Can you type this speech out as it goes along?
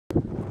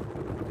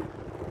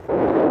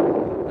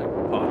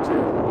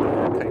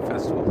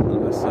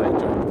on this side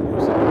jump.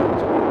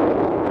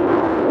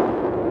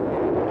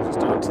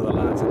 Just on to the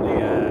lads in the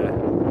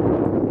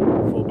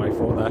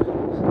 4x4 there.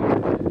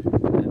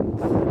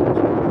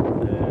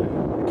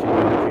 And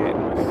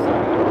communicating with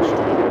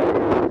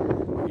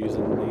Australia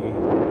using the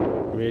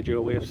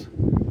radio waves.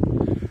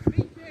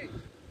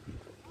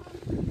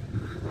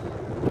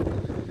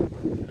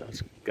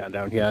 Let's go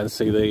down here and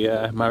see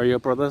the Mario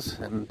Brothers,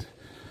 and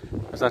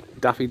is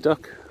that Daffy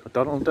Duck or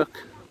Donald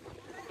Duck?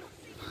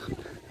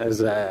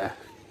 There's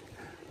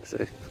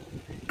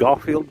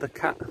Garfield the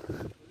cat,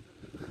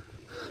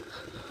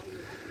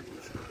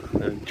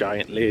 a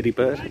giant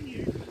ladybird.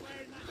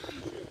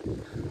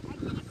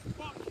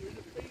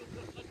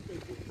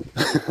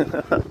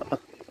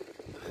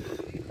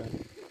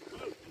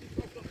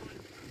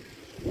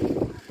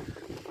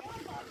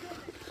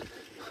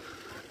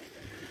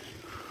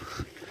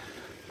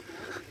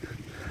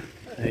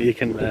 You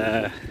can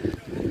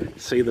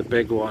see the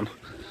big one.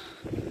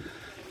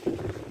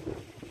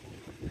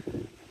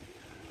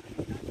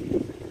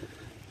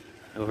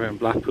 Over in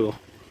Blackpool.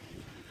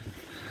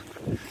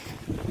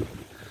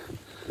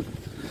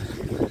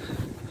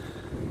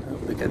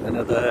 They're getting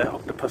another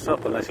octopus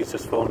up, unless he's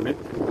just fallen in.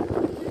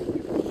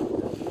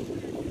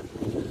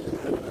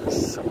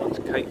 There's someone's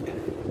kite.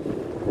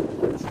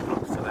 There's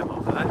lots of them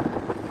over there.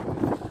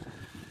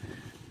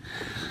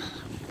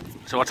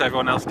 So what's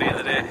everyone else doing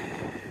today?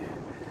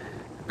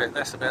 A bit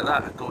this, a bit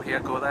that, go here,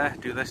 go there,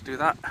 do this, do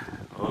that?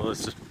 Or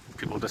is just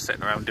people just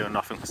sitting around doing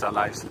nothing with their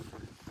lives?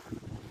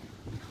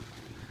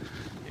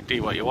 You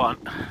do what you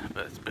want,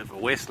 but it's a bit of a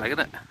waste, like,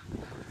 isn't it?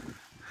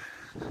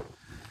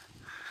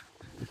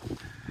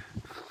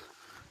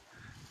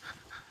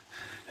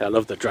 I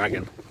love the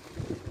dragon.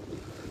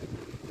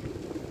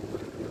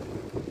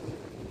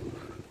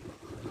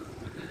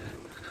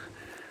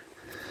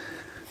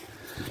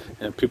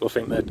 And people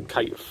think that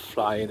kite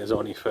flying is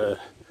only for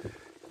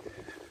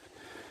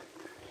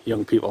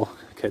young people,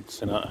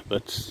 kids and that,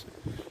 but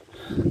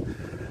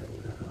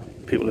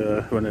people who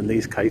are running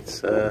these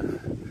kites are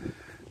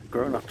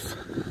grown-ups.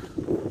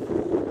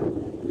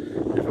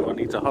 Everyone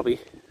needs a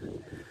hobby.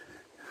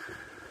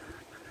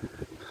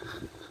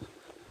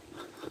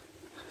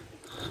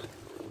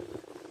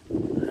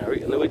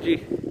 Harry,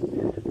 Luigi,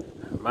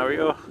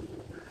 Mario.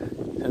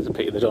 It's a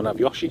pity they don't have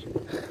Yoshi.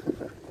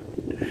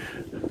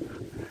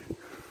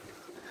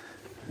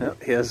 Oh,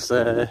 here's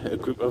a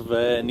group of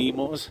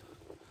Nemos.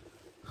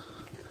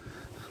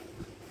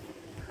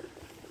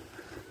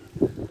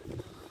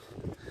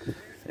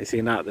 You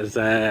seen that? There's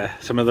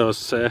some of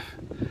those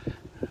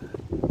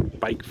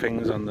bike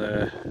things on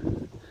the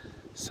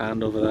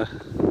sand over there.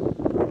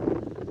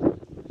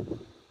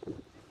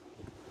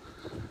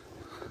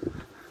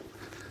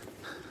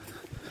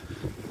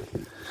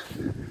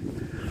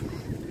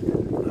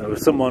 There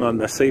was someone on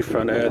the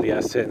seafront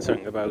earlier saying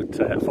something about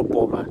a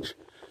football match.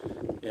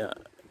 Yeah,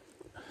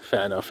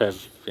 fair enough.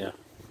 Yeah.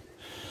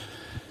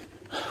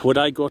 Would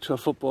I go to a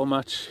football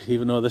match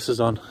even though this is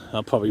on?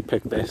 I'll probably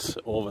pick this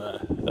over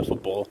the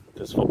football,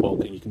 because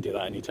football, you can do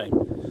that anytime.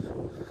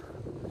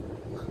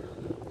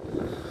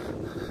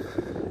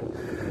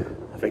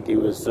 I think he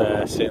was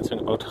saying something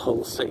about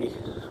Hull City,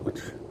 which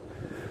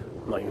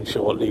I'm not even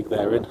sure what league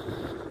they're in.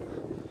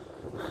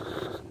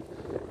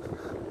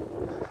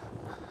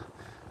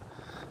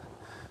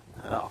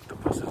 That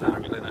octopus is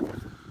angry, isn't it?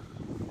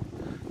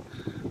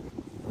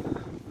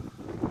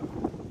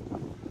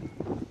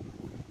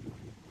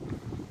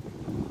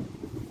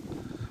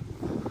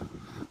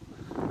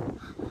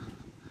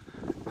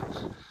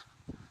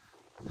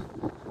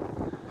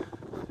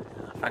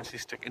 I fancy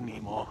sticking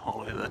Nemo all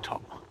the way to the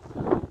top.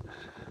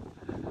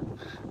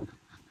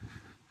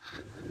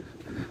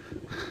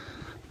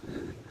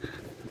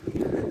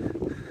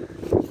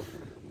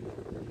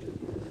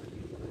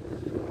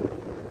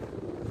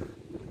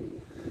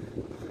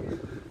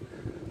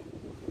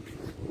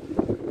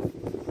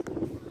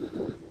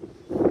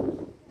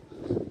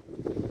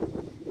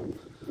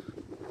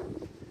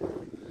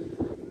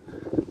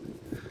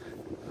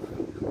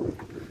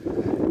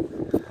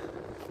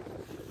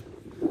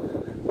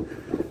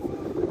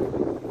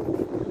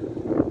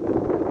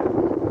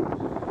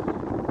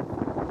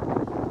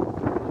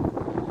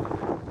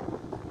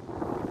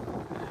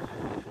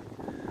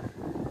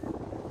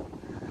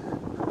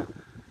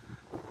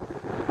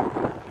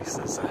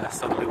 There's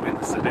southerly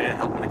winds today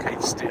helping the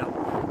kite stay up. I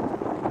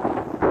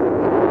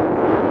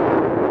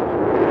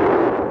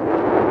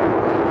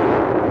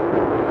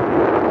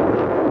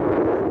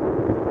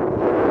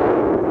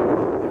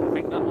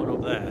think that one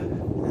up there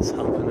is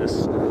helping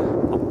this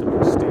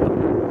octopus stay up.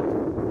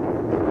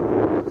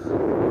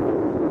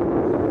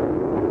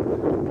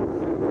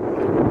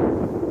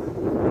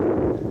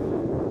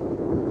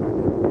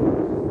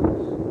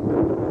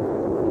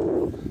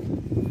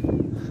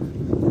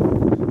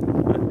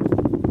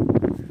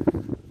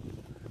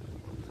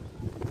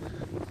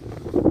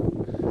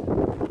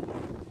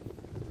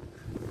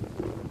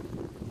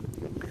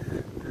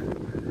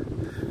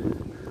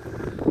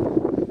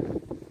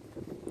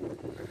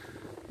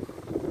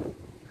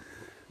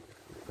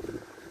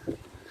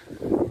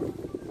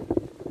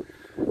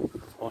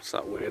 what's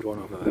that weird one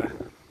over there?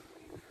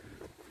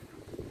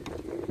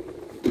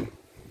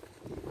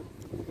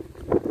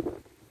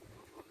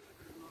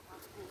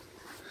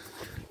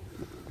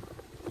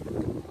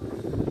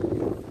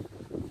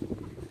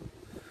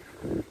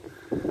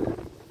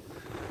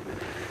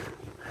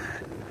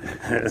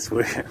 It's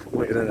weird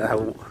how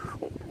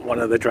one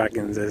of the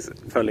dragons is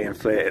fully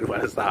inflated,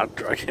 whereas that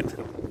dragon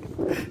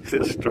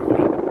is struggling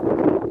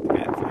to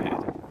get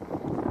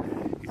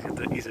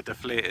inflated. He's a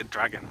deflated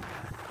dragon.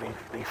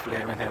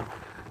 Deflaming him.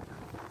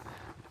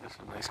 There's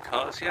some nice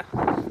cars here.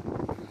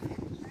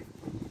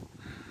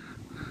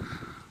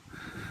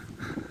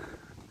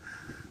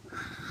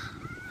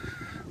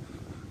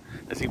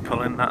 Is he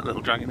pulling that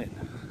little dragon in?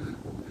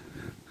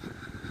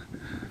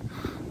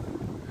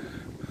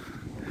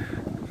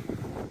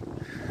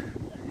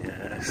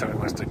 Something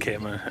must have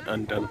came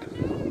undone.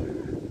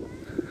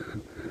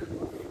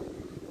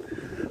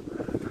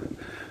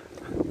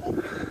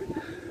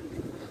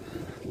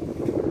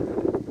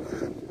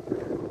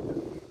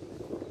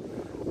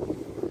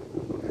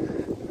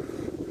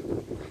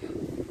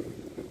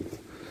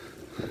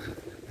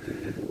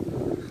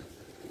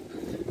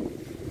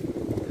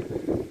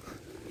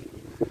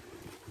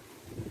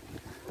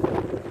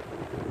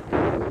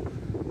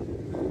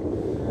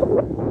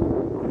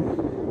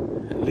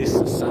 At least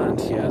the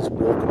sand here is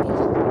walkable.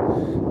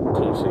 The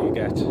closer you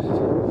get to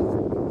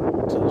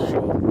the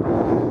shore,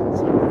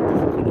 it's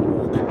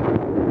more difficult to walk.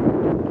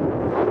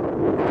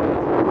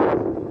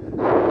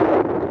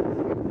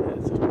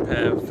 There's a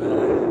pair of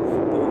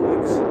football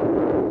legs.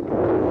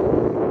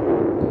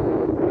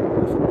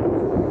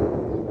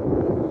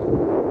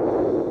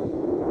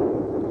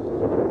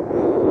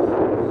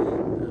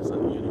 There's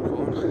that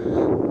unicorn.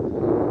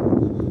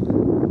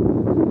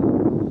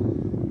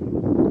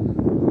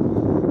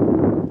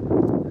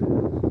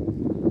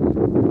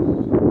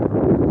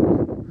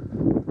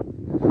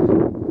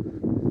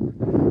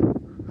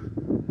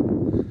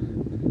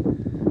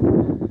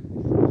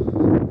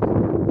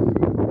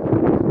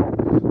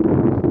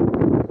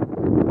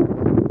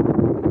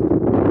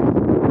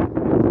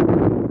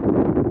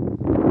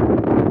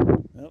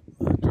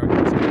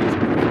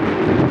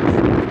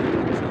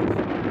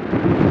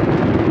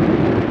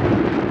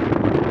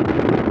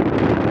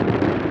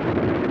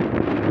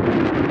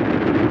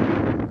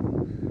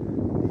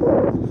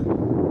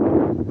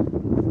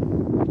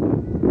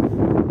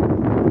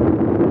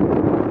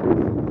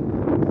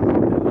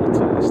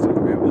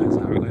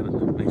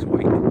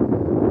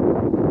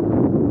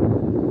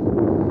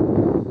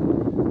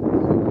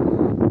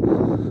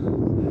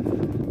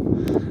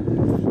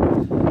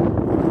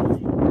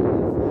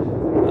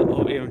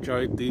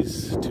 Enjoyed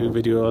these two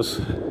videos.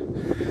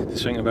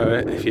 Just think about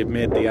it, if you'd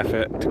made the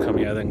effort to come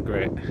here, then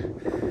great,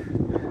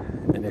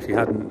 and if you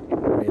hadn't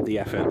made the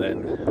effort,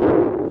 then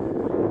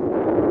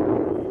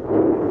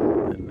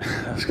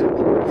I was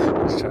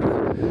trying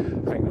to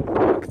think of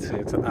work to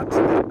add to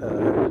that.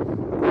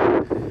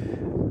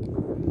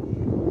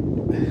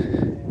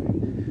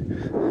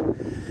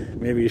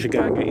 Maybe you should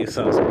go and get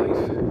yourselves a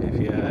life if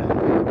you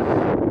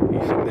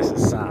think this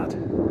is sad,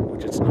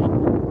 which it's not.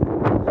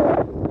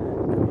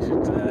 You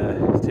should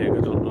take a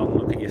good long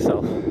look at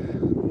yourself.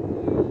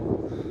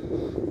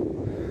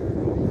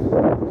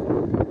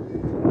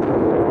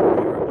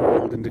 You're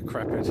old and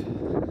decrepit. You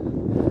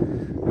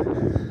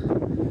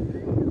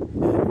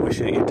wish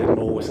that you did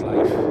more with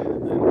life.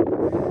 Then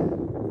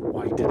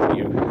why didn't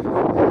you?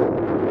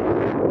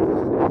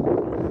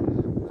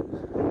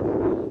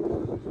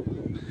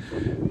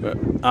 But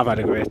I've had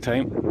a great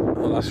time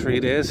the last 3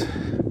 days.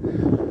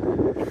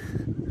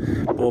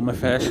 Bought my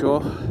fair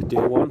shore, day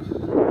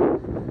 1.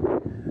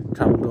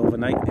 Travelled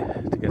overnight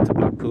to get to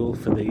Blackpool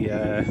for the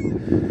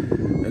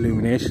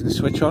illumination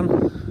switch on,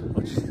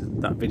 which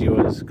that video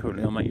is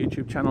currently on my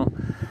YouTube channel.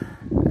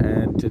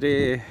 And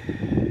today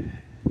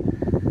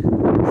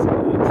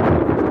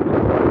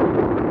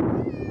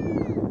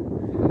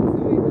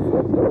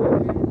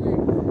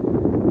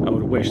I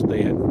would have wished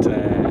they had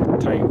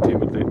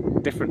timetabled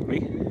it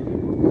differently,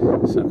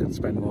 so I could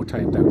spend more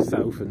time down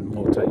south and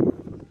more time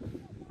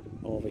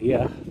over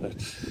here, but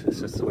it's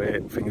just the way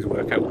things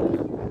work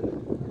out.